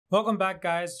Welcome back,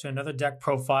 guys, to another deck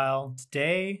profile.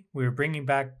 Today, we're bringing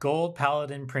back Gold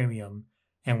Paladin Premium,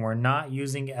 and we're not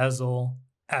using Ezel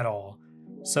at all.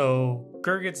 So,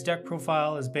 Gurgit's deck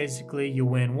profile is basically you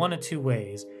win one of two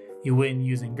ways. You win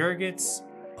using Gurgit's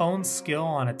own skill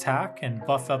on attack and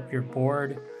buff up your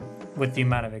board with the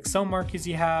amount of Excel markers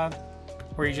you have,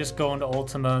 or you just go into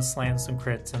Ultima, slam some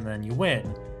crits, and then you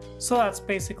win. So that's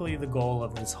basically the goal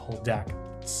of this whole deck.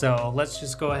 So let's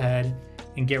just go ahead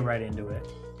and get right into it.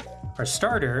 Our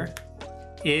starter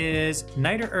is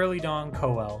Night or Early Dawn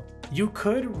Coel. You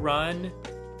could run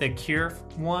the Cure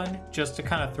one just to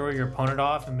kind of throw your opponent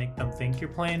off and make them think you're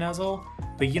playing Ezel,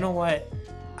 but you know what?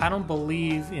 I don't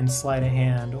believe in sleight of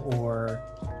hand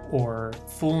or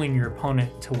fooling your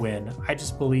opponent to win. I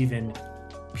just believe in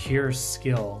pure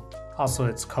skill. Also,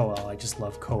 it's Coel. I just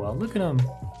love Coel. Look at him.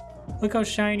 Look how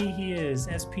shiny he is.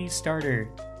 SP starter.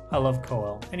 I love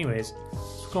Coel. Anyways,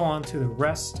 let's go on to the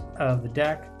rest of the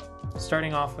deck.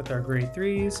 Starting off with our grade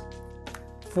 3s,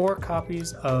 4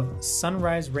 copies of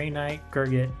Sunrise Ray Knight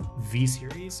Gurguit V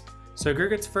Series. So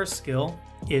Gurgit's first skill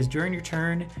is during your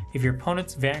turn, if your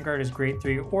opponent's Vanguard is grade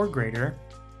 3 or greater,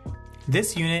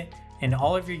 this unit and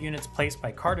all of your units placed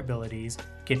by card abilities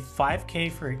get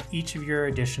 5k for each of your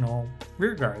additional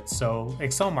rear guards, so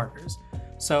Excel markers.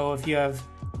 So if you have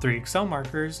 3 Excel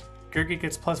markers, Gurgit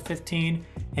gets plus 15,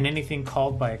 and anything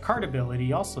called by a card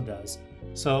ability also does.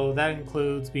 So that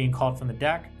includes being called from the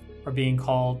deck or being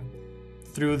called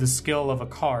through the skill of a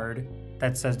card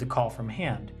that says to call from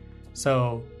hand.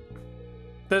 So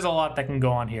there's a lot that can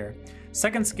go on here.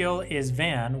 Second skill is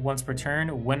Van. Once per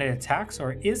turn, when it attacks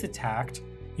or is attacked,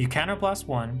 you counterblast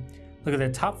 1, look at the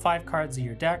top 5 cards of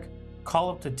your deck,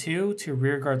 call up to 2 to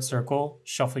rearguard circle,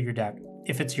 shuffle your deck.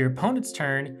 If it's your opponent's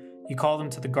turn, you call them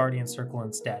to the Guardian Circle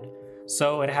instead.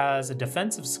 So it has a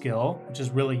defensive skill, which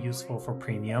is really useful for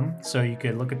premium. So you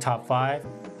could look at top 5,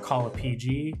 call a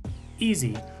PG,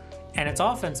 easy. And its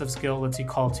offensive skill lets you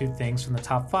call 2 things from the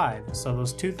top 5. So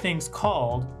those 2 things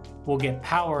called will get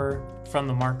power from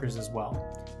the markers as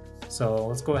well. So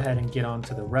let's go ahead and get on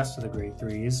to the rest of the grade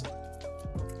 3s.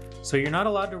 So you're not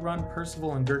allowed to run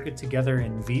Percival and Gurguit together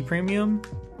in V Premium,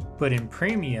 but in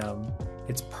Premium,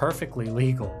 it's perfectly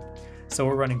legal. So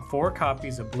we're running 4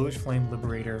 copies of Bluish Flame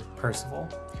Liberator Percival.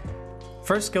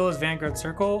 First skill is Vanguard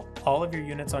Circle. All of your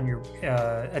units on your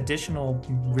additional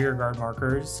rearguard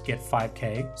markers get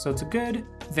 5k. So it's a good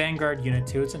Vanguard unit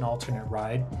too. It's an alternate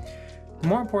ride. The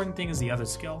more important thing is the other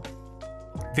skill.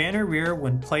 Van or rear,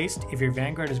 when placed, if your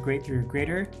Vanguard is grade 3 or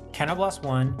greater, counterblast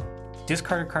 1,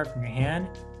 discard a card from your hand,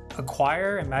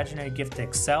 acquire imaginary gift to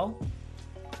Excel.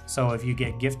 So if you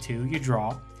get gift 2, you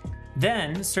draw.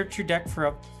 Then search your deck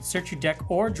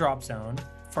or drop zone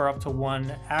for up to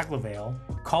 1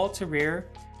 Aglavale, call it to rear,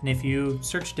 and if you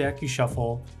search deck, you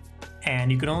shuffle, and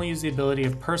you can only use the ability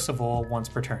of Percival once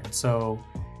per turn. So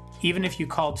even if you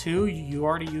call 2, you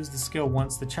already use the skill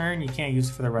once the turn, you can't use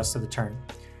it for the rest of the turn.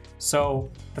 So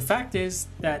the fact is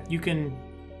that you can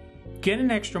get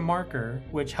an extra marker,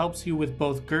 which helps you with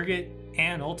both Gurguit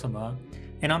and Ultima,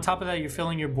 and on top of that, you're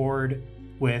filling your board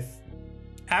with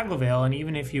Aglavale, and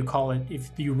even if you call it, if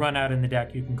you run out in the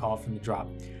deck, you can call it from the drop.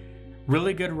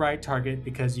 Really good ride target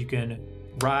because you can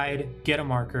ride, get a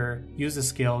marker, use a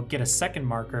skill, get a second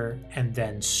marker, and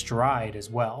then stride as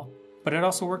well. But it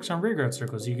also works on rearguard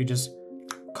circles. You could just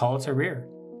call it to rear.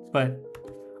 But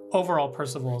overall,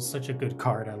 Percival is such a good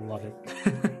card. I love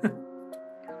it.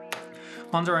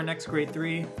 On to our next grade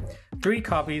 3. 3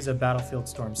 copies of Battlefield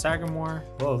Storm Sagamore.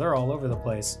 Whoa, they're all over the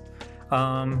place.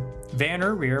 Van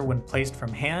or rear, when placed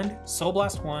from hand, Soul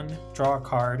Blast 1, draw a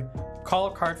card, call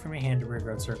a card from your hand to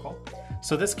rearguard circle.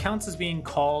 So this counts as being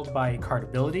called by a card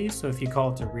ability, so if you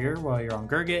call it to rear while you're on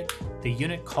Gurguit, the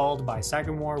unit called by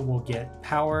Sagamore will get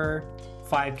power,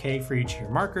 5k for each of your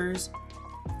markers.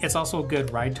 It's also a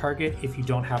good ride target if you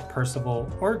don't have Percival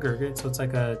or Gurguit, so it's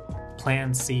like a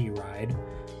plan C ride.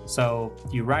 So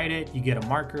you ride it, you get a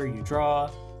marker, you draw,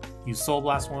 you Soul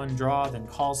Blast 1, draw, then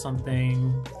call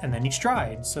something, and then you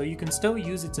stride. So you can still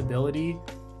use its ability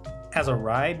as a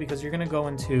ride because you're going to go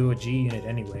into a G unit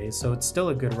anyway, so it's still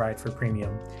a good ride for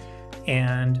premium.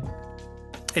 And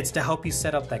it's to help you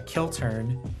set up that kill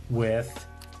turn with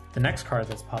the next card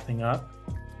that's popping up,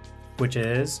 which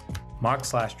is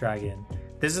Mog/Dragon.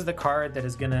 This is the card that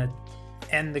is going to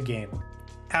end the game.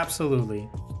 Absolutely.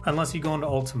 Unless you go into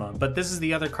Ultima, but this is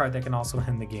the other card that can also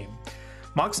end the game.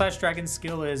 Mog/Dragon's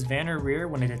skill is Van or rear.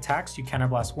 When it attacks, you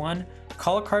counterblast 1,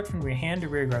 call a card from your hand to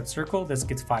rearguard circle. This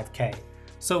gets 5k.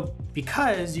 So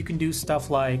because you can do stuff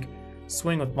like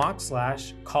swing with Mog/,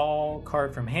 call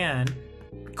card from hand,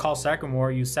 call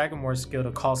Sagamore, use Sagamore's skill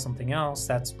to call something else,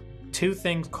 that's 2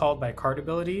 things called by card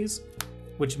abilities,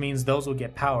 which means those will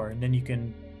get power, and then you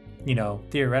can, you know,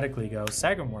 theoretically go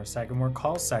Sagamore, Sagamore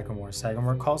calls Sagamore,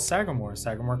 Sagamore calls Sagamore,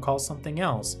 Sagamore calls something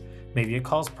else. Maybe it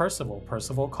calls Percival,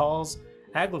 Percival calls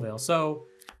Aglavale. So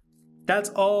that's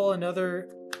all another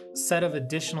set of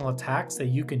additional attacks that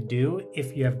you can do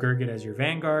if you have Gurguit as your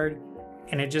Vanguard,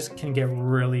 and it just can get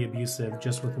really abusive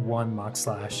just with one Mock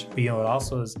Slash. But you know, it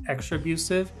also is extra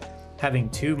abusive having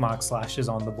 2 Mock Slashes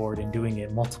on the board and doing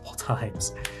it multiple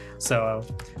times. So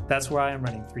that's why I'm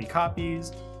running 3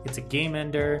 copies. It's a game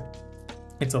ender.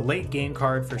 It's a late game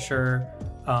card for sure.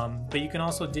 But you can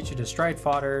also ditch it to stride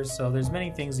fodder. So there's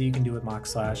many things that you can do with Mock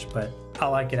Slash, but I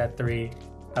like it at 3.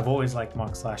 I've always liked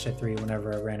Mock Slash at 3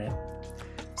 whenever I ran it.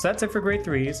 So that's it for grade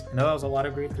 3s. I know that was a lot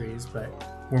of grade 3s, but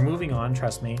we're moving on,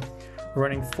 trust me. We're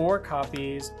running 4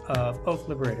 copies of Oath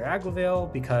Liberator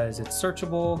Aglavale because it's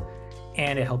searchable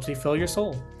and it helps you fill your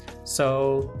soul.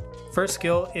 So first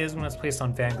skill is when it's placed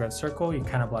on Vanguard Circle, you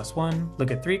counterblast 1,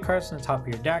 look at 3 cards from the top of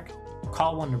your deck,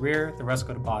 call 1 to rear, the rest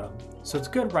go to bottom. So it's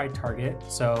a good ride target,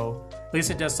 so at least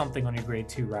it does something on your grade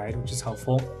 2 ride, which is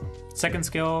helpful. Second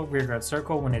skill, Rearguard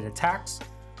Circle, when it attacks,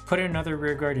 put another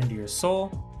rearguard into your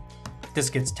soul. This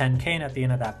gets 10k, and at the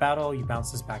end of that battle, you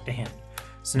bounce this back to hand.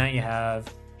 So now you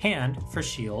have hand for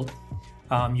shield.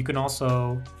 You can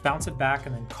also bounce it back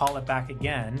and then call it back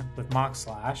again with Mock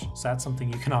Slash, so that's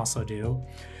something you can also do.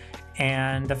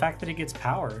 And the fact that it gets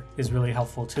power is really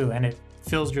helpful too, and it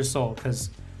fills your soul,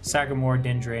 because Sagamore,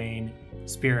 Dindrain,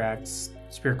 Spear X,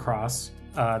 Spear Cross,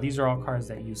 these are all cards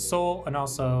that use soul, and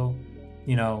also,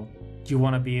 you know, you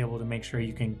want to be able to make sure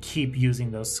you can keep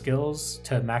using those skills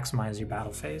to maximize your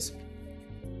battle phase.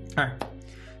 Alright,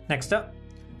 next up,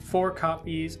 4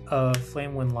 copies of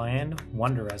Flamewind Lion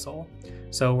Wonder Ezel.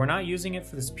 So we're not using it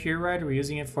for the Spear Ride, we're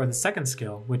using it for the second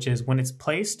skill, which is when it's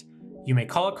placed, you may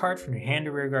call a card from your hand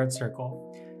to Rearguard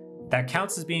Circle. That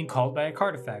counts as being called by a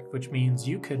card effect, which means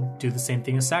you could do the same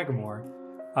thing as Sagamore.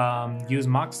 Use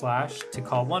Mock Slash to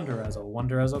call Wonder Ezel.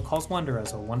 Wonder Ezel calls Wonder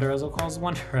Ezel. Wonder Ezel calls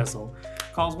Wonder Ezel.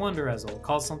 Calls Wonder Ezel.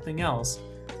 Calls something else.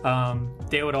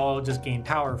 They would all just gain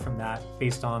power from that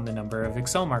based on the number of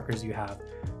Excel markers you have.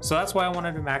 So that's why I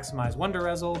wanted to maximize Wonder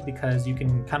Ezel, because you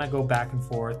can kind of go back and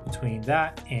forth between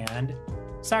that and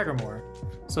Sagamore.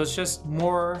 So it's just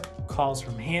more calls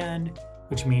from hand,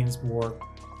 which means more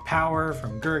power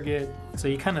from Gurguit. So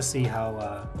you kind of see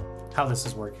how this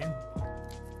is working.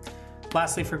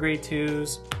 Lastly, for grade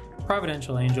 2s,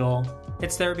 Providential Angel.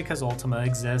 It's there because Ultima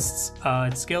exists.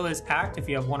 Its skill is act if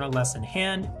you have 1 or less in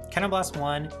hand, counterblast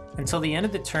 1. Until the end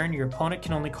of the turn, your opponent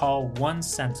can only call 1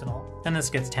 Sentinel, and this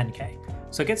gets 10k.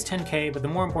 So it gets 10k, but the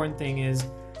more important thing is,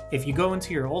 if you go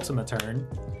into your Ultima turn,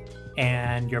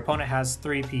 and your opponent has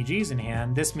 3 PGs in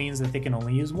hand, this means that they can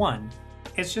only use 1.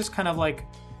 It's just kind of like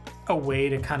a way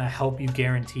to kind of help you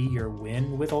guarantee your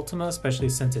win with Ultima, especially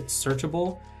since it's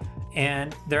searchable.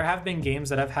 And there have been games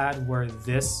that I've had where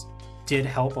this did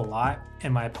help a lot,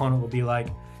 and my opponent will be like,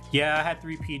 yeah, I had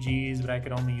 3 PGs, but I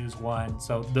could only use 1.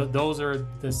 So those are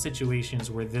the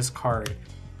situations where this card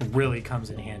really comes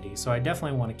in handy. So I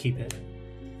definitely want to keep it.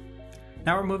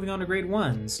 Now we're moving on to grade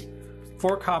 1s.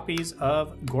 4 copies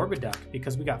of Gorbaduck,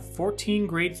 because we got 14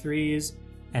 grade 3s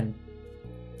and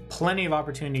plenty of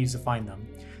opportunities to find them.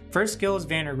 First skill is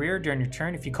Van or Rear. During your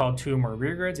turn, if you call 2 or more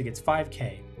rearguards, it gets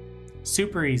 5k.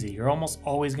 Super easy, you're almost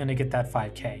always going to get that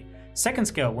 5k. Second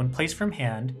skill, when placed from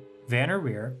hand, Van or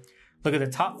Rear, look at the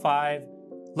top 5,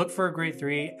 look for a grade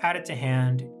 3, add it to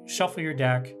hand, shuffle your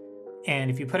deck,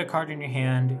 and if you put a card in your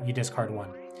hand, you discard 1.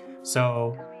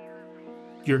 So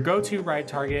your go-to ride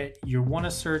target, you want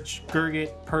to search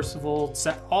Gurguit, Percival,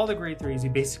 set all the grade 3s you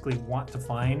basically want to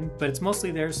find, but it's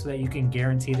mostly there so that you can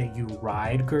guarantee that you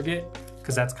ride Gurguit,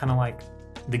 because that's kind of like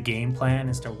the game plan,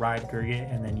 is to ride Gurguit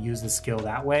and then use the skill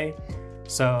that way.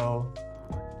 So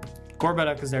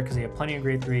Gorbaduck is there because they have plenty of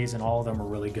grade 3s and all of them are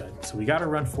really good. So we got to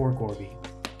run 4 Gorby.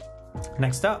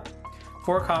 Next up,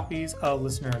 4 copies of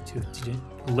Listener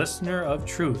of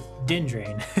Truth,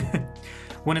 Dindrain.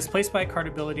 When it's placed by a card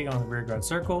ability on the Rearguard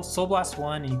Circle, Soul Blast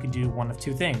 1, and you can do one of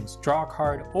 2 things, draw a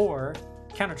card or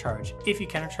countercharge. If you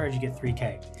countercharge, you get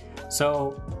 3k.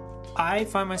 So I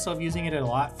find myself using it a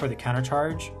lot for the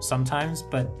countercharge sometimes,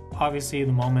 but obviously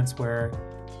the moments where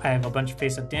I have a bunch of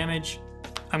face-up damage,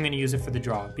 I'm going to use it for the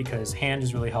draw because hand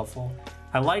is really helpful.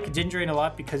 I like Dindrain a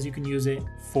lot because you can use it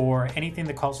for anything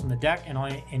that calls from the deck and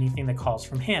anything that calls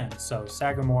from hand. So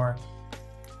Sagamore,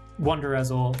 Wonder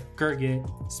Ezel, Gurguit,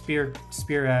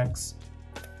 Spear X,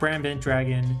 Brambit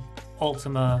Dragon,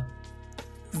 Ultima.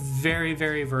 Very,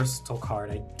 very versatile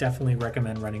card. I definitely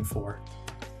recommend running 4.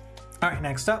 Alright,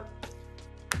 next up,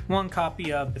 1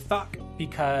 copy of Bethok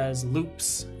because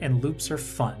loops are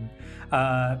fun.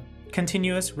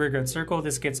 continuous rearguard circle.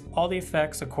 This gets all the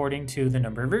effects according to the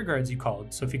number of rearguards you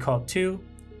called. So if you called 2,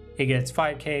 it gets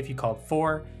 5k. If you called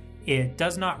 4, it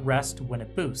does not rest when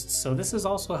it boosts. So this is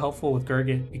also helpful with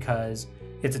Gurguit because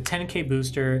it's a 10k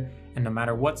booster, and no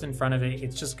matter what's in front of it,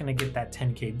 it's just gonna get that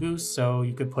 10k boost. So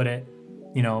you could put it,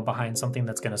 you know, behind something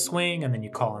that's gonna swing, and then you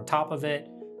call on top of it.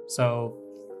 So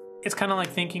it's kind of like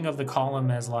thinking of the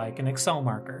column as like an Excel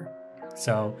marker.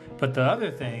 So, but the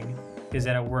other thing is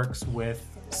that it works with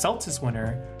Celtis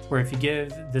Winner, where if you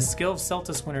give the skill of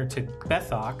Celtis Winner to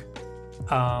Bethok,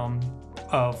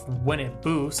 of when it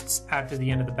boosts after the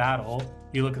end of the battle,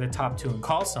 you look at the top 2 and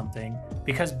call something.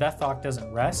 Because Bethok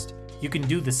doesn't rest, you can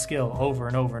do the skill over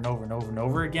and over and over and over and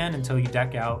over again until you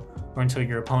deck out or until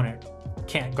your opponent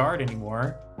can't guard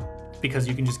anymore, because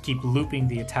you can just keep looping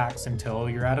the attacks until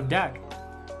you're out of deck.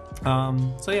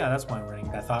 So yeah, that's why I'm running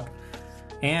Bethok.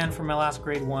 And for my last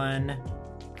grade 1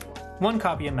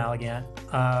 copy of Malagant,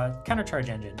 Countercharge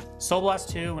Engine. Soul Blast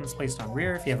 2, when it's placed on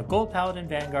rear, if you have a gold Paladin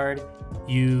Vanguard,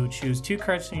 you choose 2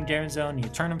 cards from your damage zone and you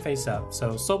turn them face up.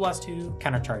 So Soul Blast 2,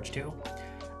 Countercharge 2.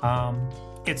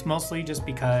 It's mostly just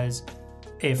because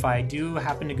if I do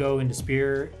happen to go into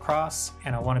Spear Cross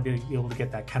and I want to be able to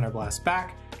get that Counter Blast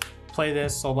back, play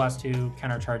this, Soul Blast 2,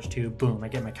 Countercharge 2, boom, I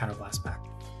get my Counter Blast back.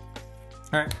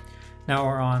 Alright, now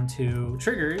we're on to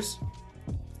triggers.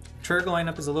 Trigger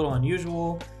lineup is a little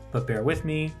unusual, but bear with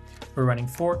me. We're running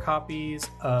 4 copies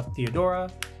of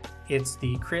Theodora. It's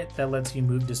the crit that lets you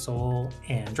move to soul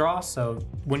and draw. So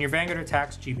when your Vanguard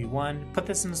attacks GB1, put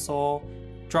this in the soul,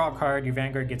 draw a card, your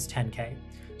Vanguard gets 10k.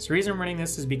 So the reason I'm running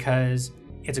this is because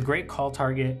it's a great call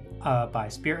target by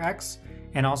Spear X.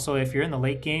 And also if you're in the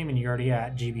late game and you're already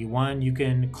at GB1, you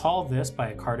can call this by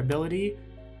a card ability,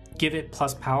 give it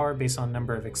plus power based on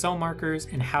number of Excel markers,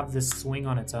 and have this swing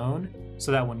on its own,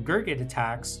 so that when Gurguit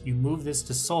attacks, you move this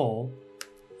to soul,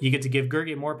 you get to give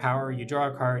Gurguit more power, you draw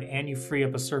a card, and you free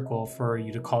up a circle for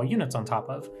you to call units on top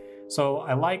of. So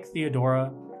I like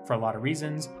Theodora for a lot of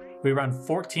reasons. We run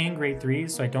 14 grade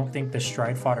 3s, so I don't think the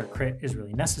Stride Fodder crit is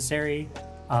really necessary.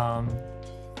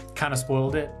 Kind of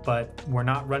spoiled it, but we're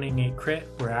not running a crit,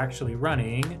 we're actually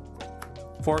running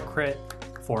 4 crit,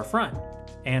 4 front.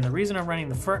 And the reason I'm running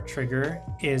the front trigger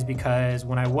is because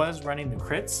when I was running the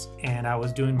crits and I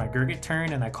was doing my Gurguit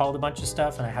turn and I called a bunch of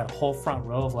stuff and I had a whole front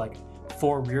row of like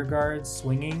 4 rear guards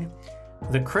swinging,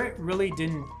 the crit really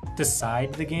didn't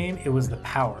decide the game, it was the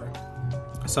power.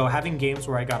 So having games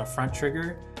where I got a front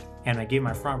trigger and I gave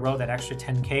my front row that extra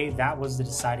 10k, that was the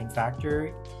deciding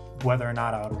factor whether or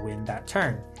not I would win that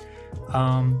turn.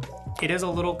 It is a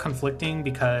little conflicting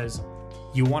because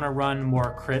you want to run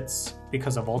more crits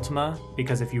because of Ultima,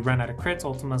 because if you run out of crits,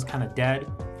 Ultima is kind of dead.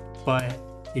 But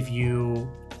if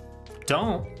you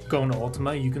don't go into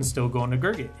Ultima, you can still go into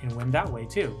Gurguit and win that way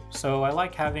too. So I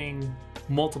like having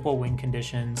multiple win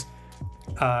conditions.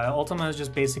 Ultima is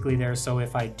just basically there, so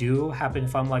if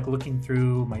I'm like looking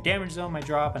through my damage zone, my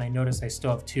drop, and I notice I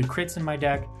still have 2 crits in my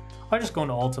deck, I'll just go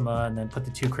into Ultima and then put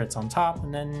the 2 crits on top,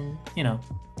 and then, you know,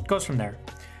 it goes from there.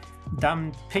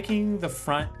 I'm picking the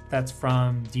front that's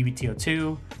from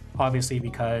DBTO2, obviously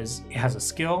because it has a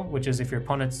skill, which is if your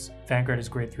opponent's Vanguard is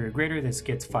grade 3 or greater, this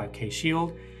gets 5k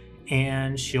shield.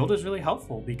 And shield is really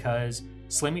helpful because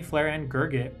Slimy Flare and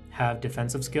Gurguit have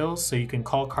defensive skills, so you can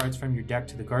call cards from your deck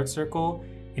to the guard circle,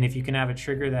 and if you can have a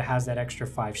trigger that has that extra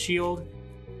 5 shield,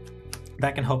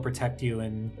 that can help protect you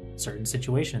in certain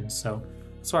situations. So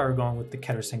that's why we're going with the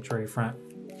Keter Sanctuary front.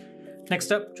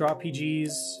 Next up, draw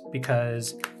PGs,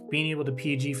 because being able to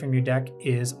PG from your deck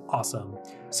is awesome.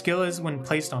 Skill is when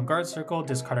placed on guard circle,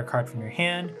 discard a card from your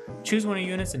hand, choose one of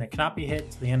your units, and it cannot be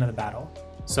hit to the end of the battle.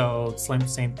 So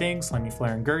same thing, Slimy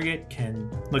Flare and Gurguit can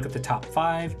look at the top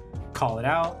 5, call it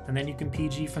out, and then you can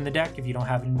PG from the deck if you don't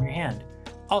have it in your hand.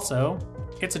 Also,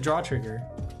 it's a draw trigger,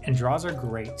 and draws are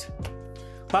great.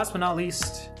 Last but not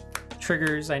least,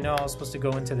 triggers. I know I was supposed to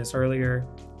go into this earlier,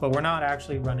 but we're not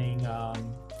actually running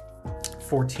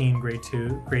 14 grade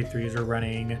 3s, we're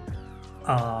running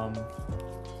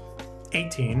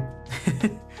 18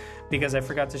 because I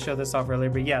forgot to show this off earlier,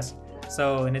 but yes.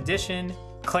 So in addition,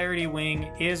 Clarity Wing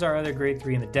is our other grade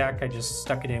 3 in the deck. I just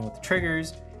stuck it in with the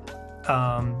triggers.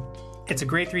 It's a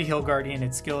grade 3 Hill Guardian.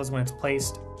 Its skill is when it's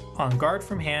placed on guard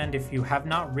from hand. If you have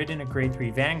not ridden a grade 3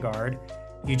 Vanguard,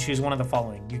 you choose one of the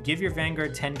following. You give your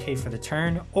Vanguard 10k for the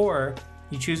turn, or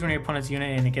you choose one of your opponent's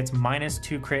unit and it gets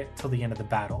 -2 crit till the end of the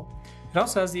battle. It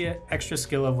also has the extra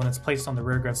skill of when it's placed on the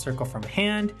rear guard circle from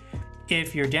hand.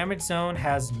 If your damage zone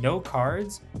has no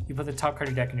cards, you put the top card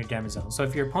of your deck in your damage zone. So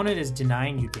if your opponent is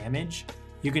denying you damage,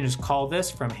 you can just call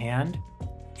this from hand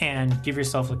and give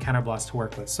yourself a counterblast to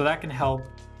work with. So that can help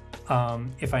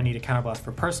if I need a counterblast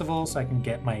for Percival, so I can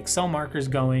get my Excel markers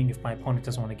going if my opponent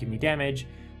doesn't want to give me damage.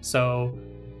 So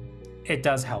it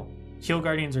does help. Heal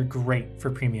Guardians are great for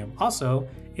premium. Also,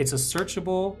 it's a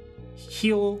searchable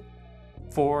heal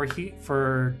for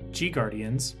G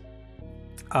Guardians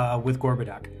with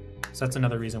Gurguit. So that's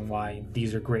another reason why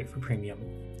these are great for premium.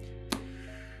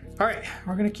 All right,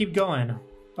 we're gonna keep going.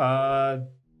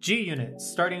 G units,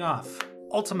 starting off.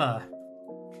 Ultima.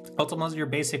 Ultima is your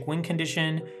basic win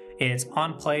condition. It's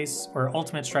on place or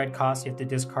ultimate stride cost. You have to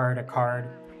discard a card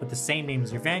with the same name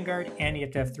as your Vanguard, and you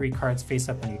have to have 3 cards face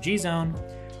up in your G zone.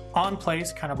 On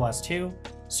place, counterblast 2.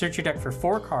 Search your deck for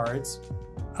 4 cards.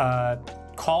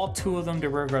 Call 2 of them to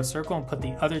rearguard circle and put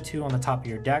the other 2 on the top of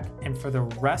your deck. And for the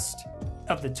rest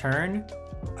of the turn,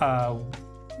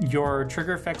 your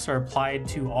trigger effects are applied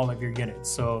to all of your units.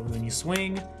 So when you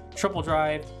swing, triple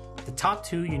drive, the top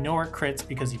 2 you know are crits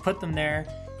because you put them there,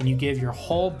 and you give your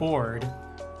whole board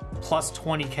plus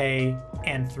 20k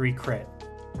and 3 crit.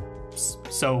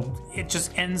 So it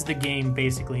just ends the game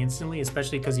basically instantly,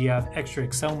 especially because you have extra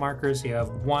Excel markers. You have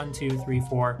 1, 2, 3,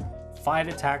 4, 5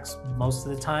 attacks most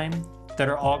of the time that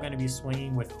are all going to be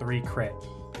swinging with 3 crit.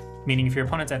 Meaning if your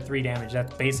opponent's at 3 damage,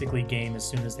 that's basically game as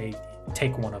soon as they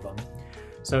take one of them.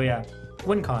 So yeah,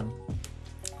 win con.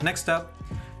 Next up,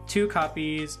 2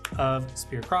 copies of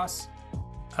Spear Cross.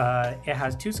 It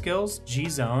has 2 skills, G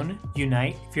Zone,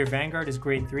 Unite. If your Vanguard is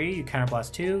grade 3, you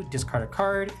counterblast 2, discard a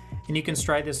card, and you can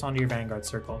stride this onto your Vanguard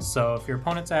circle. So if your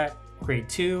opponent's at grade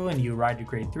 2 and you ride to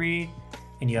grade 3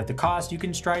 and you have the cost, you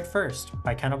can stride first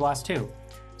by counterblast 2.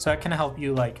 So that can help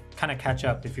you like kind of catch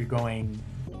up if you're going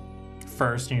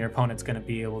first and your opponent's going to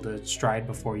be able to stride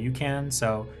before you can.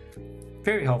 So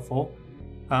very helpful.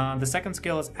 The second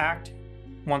skill is Act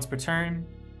once per turn.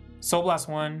 Soul Blast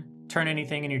 1, turn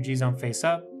anything in your G zone face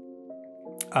up.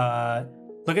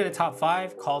 Look at the top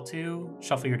 5, call 2,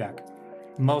 shuffle your deck.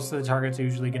 Most of the targets are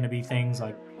usually going to be things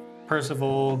like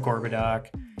Percival, Gurguit,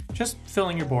 just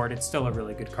filling your board. It's still a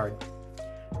really good card.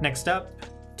 Next up,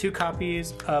 2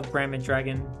 copies of Brandment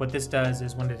Dragon. What this does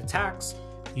is when it attacks,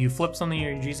 you flip something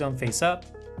in your G zone face up,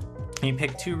 and you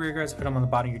pick 2 rear guards, put them on the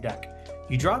bottom of your deck.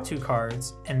 You draw 2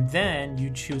 cards, and then you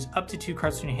choose up to 2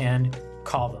 cards from your hand,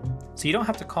 call them. So you don't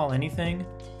have to call anything,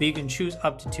 but you can choose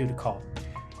up to 2 to call.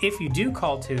 If you do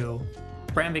call 2,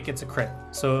 Brandment gets a crit.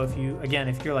 So if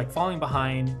you're like falling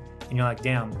behind and you're like,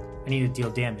 damn, I need to deal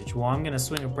damage. Well, I'm gonna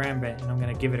swing a Brandment and I'm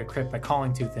gonna give it a crit by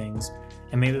calling 2 things.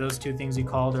 And maybe those 2 things you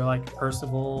called are like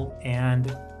Percival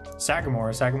and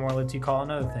Sagamore. Sagamore lets you call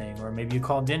another thing, or maybe you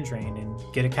call Dindrain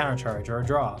and get a counter charge or a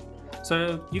draw.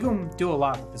 So you can do a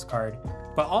lot with this card.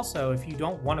 But also, if you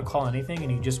don't want to call anything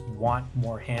and you just want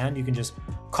more hand, you can just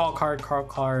call card,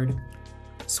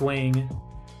 swing,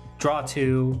 draw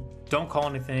 2, don't call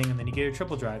anything, and then you get your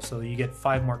triple drive, so you get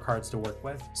 5 more cards to work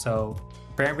with. So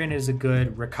Brandment is a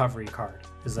good recovery card,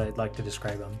 as I'd like to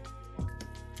describe them.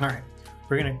 All right,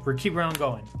 we're keep on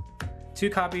going. 2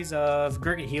 copies of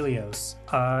Gurguit Helios,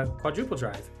 quadruple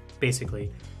drive,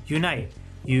 basically. Unite.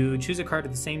 You choose a card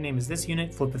with the same name as this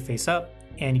unit, flip it face up,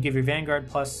 and you give your Vanguard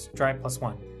plus drive plus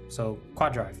 1. So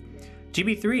quad drive.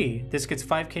 GB3, this gets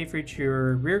 5k for each of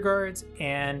your rear guards,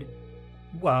 and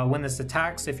when this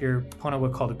attacks, if your opponent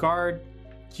would call the guard,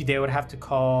 they would have to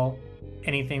call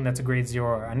anything that's a grade 0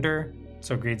 or under,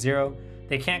 so grade 0.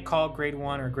 They can't call grade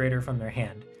 1 or greater from their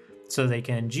hand. So they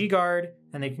can G-guard,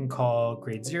 and they can call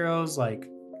grade 0s, like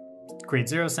grade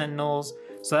 0 Sentinels.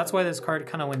 So that's why this card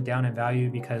kind of went down in value,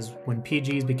 because when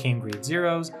PGs became grade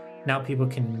 0s, now people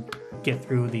can get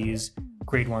through these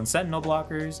grade 1 Sentinel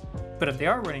blockers. But if they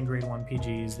are running grade 1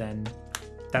 PGs, then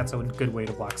that's a good way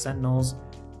to block Sentinels.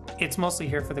 It's mostly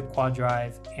here for the quad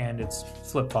drive, and it's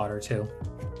flip fodder too.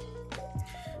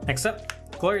 Next up,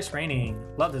 Glorious Reigning.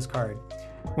 Love this card.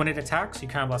 When it attacks, you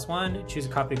counterblast 1, choose a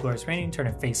copy of Glorious Reigning, turn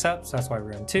it face up, so that's why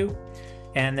we run 2.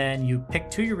 And then you pick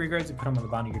 2 of your rear guards and put them on the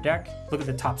bottom of your deck. Look at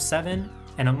the top 7,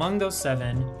 and among those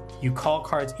 7, you call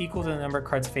cards equal to the number of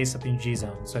cards face up in your G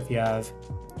zone. So if you have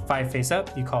 5 face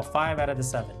up, you call 5 out of the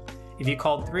 7. If you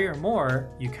called 3 or more,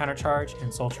 you countercharge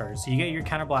and soul charge. So you get your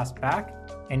counterblast back,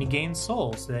 and you gain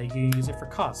soul so that you can use it for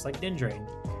costs, like Dindrain.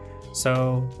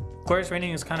 So Glorious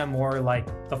Reigning is kind of more like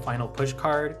the final push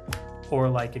card, or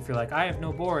like if you're like, I have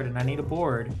no board and I need a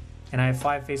board, and I have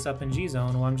 5 face up in G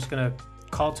zone, well, I'm just gonna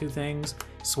call 2 things,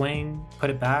 swing, put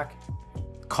it back,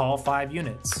 call 5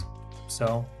 units.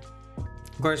 So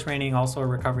Glorious Reigning, also a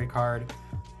recovery card,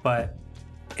 but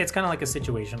it's kind of like a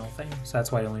situational thing, so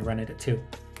that's why I only run it at 2.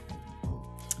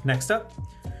 Next up,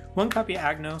 1 copy of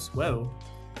Agnos. Whoa.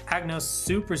 Agnos,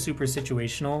 super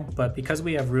situational, but because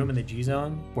we have room in the G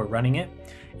zone, we're running it.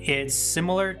 It's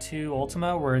similar to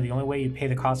Ultima, where the only way you pay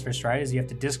the cost for stride is you have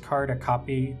to discard a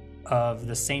copy of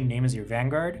the same name as your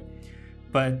Vanguard,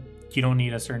 but you don't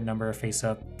need a certain number of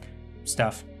face-up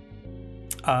stuff.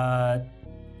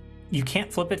 You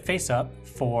can't flip it face-up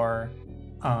for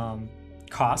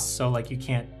costs, so like you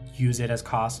can't use it as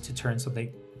cost to turn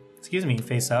something,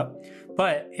 face-up,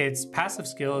 but its passive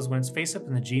skill is when it's face-up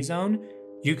in the G zone,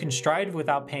 you can stride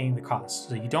without paying the cost.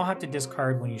 So you don't have to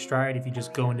discard when you stride if you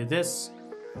just go into this,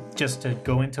 just to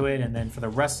go into it, and then for the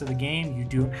rest of the game, you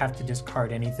don't have to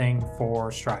discard anything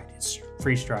for stride. It's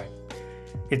free stride.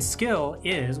 Its skill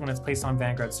is, when it's placed on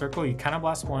Vanguard Circle, you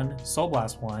Counterblast 1, Soul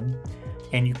Blast 1,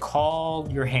 and you call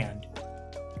your hand.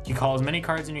 You call as many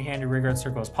cards in your hand to Vanguard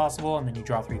Circle as possible, and then you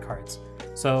draw 3 cards.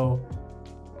 So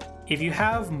if you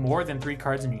have more than 3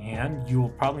 cards in your hand, you will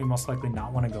probably most likely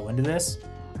not want to go into this.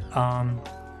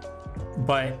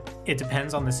 But it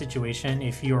depends on the situation.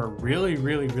 If you're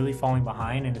really falling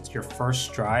behind and it's your first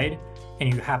stride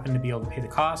and you happen to be able to pay the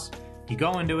cost, you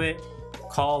go into it,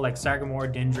 call like Sagamore,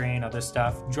 Din Drain, other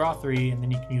stuff, draw 3, and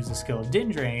then you can use the skill of Din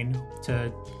Drain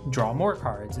to draw more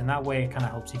cards, and that way it kind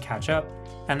of helps you catch up,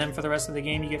 and then for the rest of the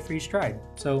game you get free stride.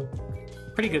 So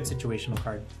pretty good situational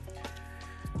card.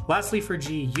 Lastly, for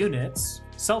G units,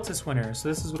 Celtis Winner. So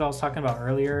this is what I was talking about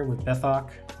earlier with Bethok.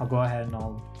 I'll go ahead and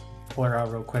I'll pull her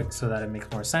out real quick so that it makes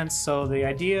more sense. So the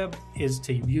idea is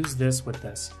to use this with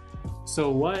this. So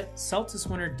what Celtis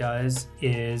Winner does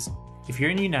is, if you're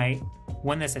in Unite,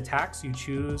 when this attacks, you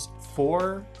choose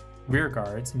 4 rear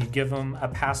guards and you give them a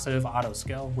passive auto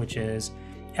skill, which is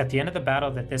at the end of the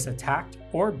battle that this attacked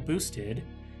or boosted,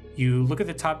 you look at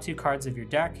the top 2 cards of your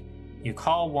deck, you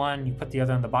call one, you put the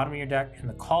other on the bottom of your deck, and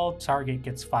the called target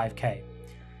gets 5k.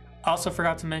 Also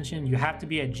forgot to mention, you have to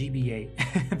be at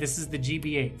GB8. This is the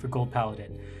GB8 for Gold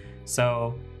Paladin.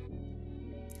 So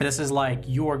this is like,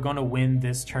 you are going to win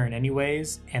this turn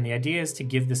anyways, and the idea is to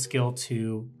give the skill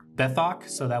to Bethok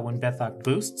so that when Bethok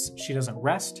boosts, she doesn't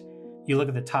rest. You look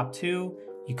at the top 2,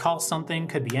 you call something,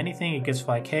 could be anything, it gets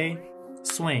 5k.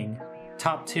 Swing,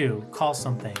 top 2, call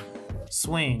something.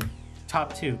 Swing,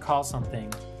 top 2, call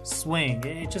something. Swing,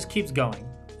 it just keeps going.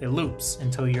 It loops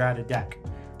until you're out of deck.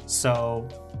 So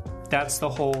that's the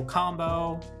whole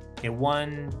combo. It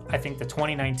won, I think, the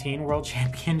 2019 World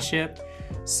Championship.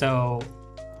 So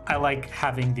I like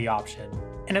having the option.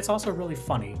 And it's also really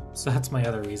funny. So that's my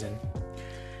other reason.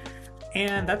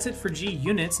 And that's it for G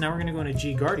units. Now we're going to go into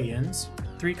G Guardians.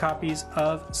 3 copies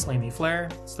of Slay Me Flare.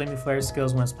 Slay Me Flare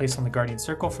skills when it's placed on the Guardian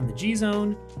Circle from the G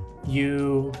zone.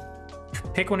 You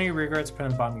pick one of your rear guards, put it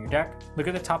on the bottom of your deck, look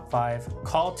at the top 5,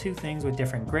 call 2 things with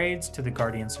different grades to the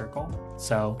Guardian Circle.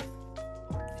 So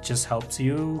it just helps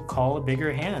you call a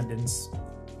bigger hand. And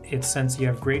it's since you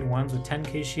have grade 1s with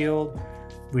 10k shield,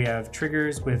 we have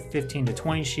triggers with 15 to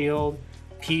 20 shield,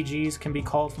 PGs can be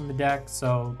called from the deck,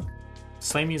 so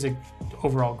Slay Me is a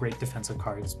overall great defensive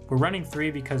cards. We're running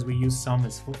 3 because we use some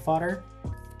as foot fodder.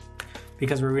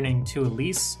 Because we're running 2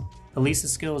 Elise.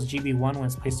 Elise's skill is GB1 when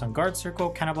it's placed on Guard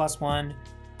Circle, Counterblast 1,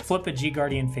 flip a G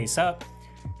Guardian face up,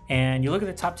 and you look at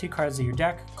the top 2 cards of your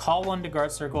deck, call one to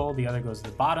Guard Circle, the other goes to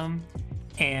the bottom,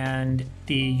 and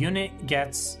the unit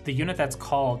that's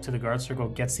called to the Guard Circle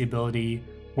gets the ability,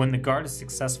 when the guard is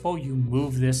successful, you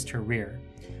move this to rear.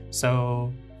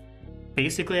 So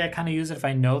basically I kind of use it if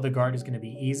I know the guard is going to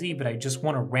be easy, but I just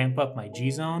want to ramp up my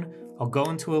G zone. I'll go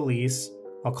into Elise,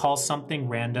 I'll call something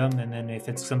random, and then if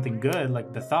it's something good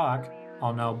like Bethok,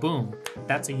 I'll know, boom,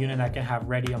 that's a unit I can have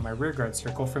ready on my rear guard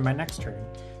circle for my next turn.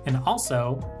 And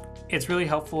also, it's really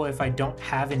helpful if I don't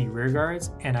have any rear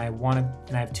guards and I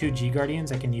have 2 G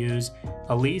Guardians, I can use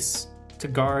Elise to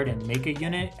guard and make a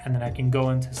unit, and then I can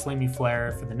go into Slay Me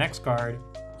Flare for the next guard,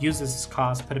 use this as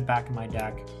cost, put it back in my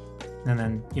deck, and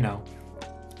then, you know,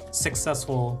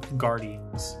 successful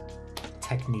Guardians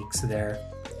techniques there.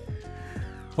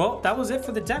 Well, that was it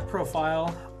for the deck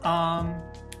profile.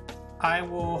 I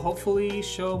will hopefully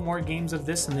show more games of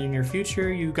this in the near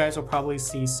future. You guys will probably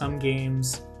see some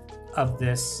games of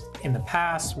this in the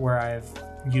past where I've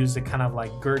used a kind of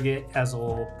like Gurguit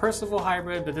Ezel Percival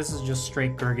hybrid, but this is just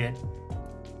straight Gurguit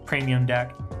premium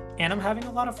deck, and I'm having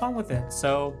a lot of fun with it.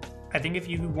 So I think if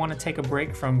you want to take a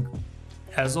break from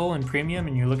Ezel and premium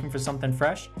and you're looking for something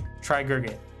fresh, try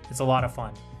Gurguit. It's a lot of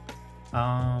fun.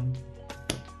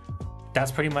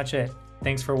 That's pretty much it.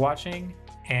 Thanks for watching,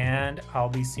 and I'll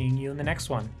be seeing you in the next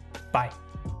one. Bye.